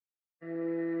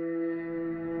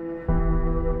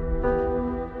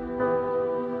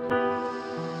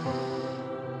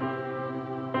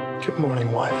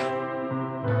morning, wife.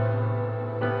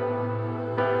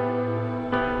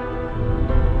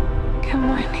 Good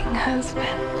morning,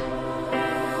 husband.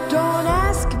 Don't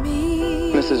ask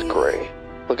me. Mrs. Gray,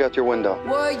 look out your window.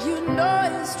 What you know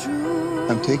is true.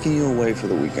 I'm taking you away for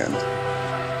the weekend.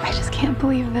 I just can't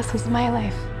believe this is my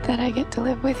life, that I get to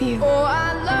live with you. Oh,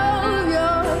 I love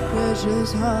your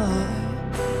precious heart.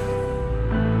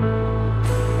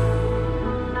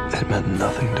 It meant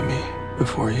nothing to me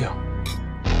before you.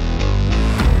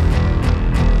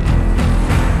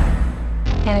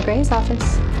 Anna Gray's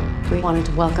office. We wanted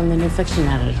to welcome the new fiction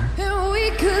editor. And we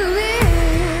could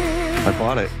live I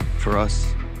bought it for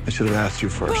us. I should have asked you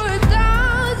first. for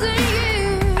 1,000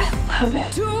 years. I love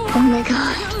it. Oh my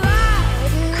God.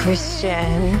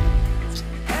 Christian,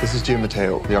 This is Jim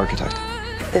Mateo, the architect.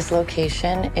 this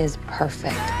location is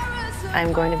perfect.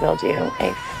 I'm going to build you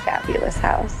a fabulous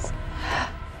house.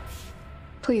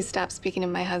 Please stop speaking to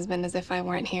my husband as if I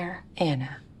weren't here.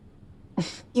 Anna.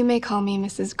 You may call me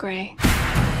Mrs. Gray.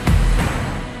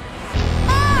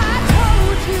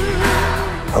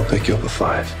 I'll pick you up at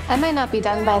 5. I might not be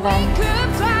done by then.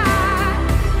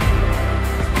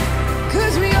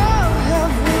 Cause we all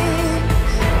have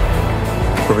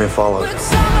wings, We're being followed. but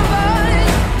some of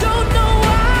us don't know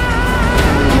why.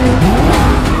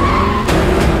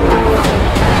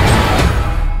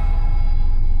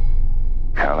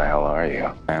 How the hell are you,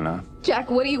 Anna? Jack,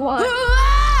 what do you want?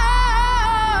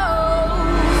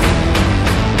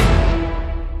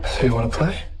 So you want to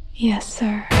play? Yes,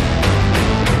 sir.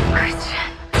 Christian.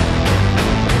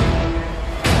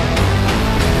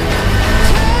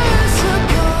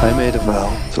 I made a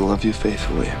vow to love you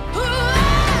faithfully,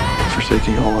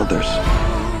 forsaking all others,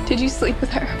 Did you sleep with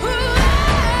her?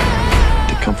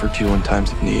 to comfort you in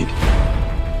times of need,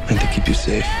 and to keep you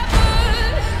safe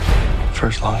for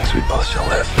as long as we both shall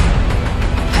live.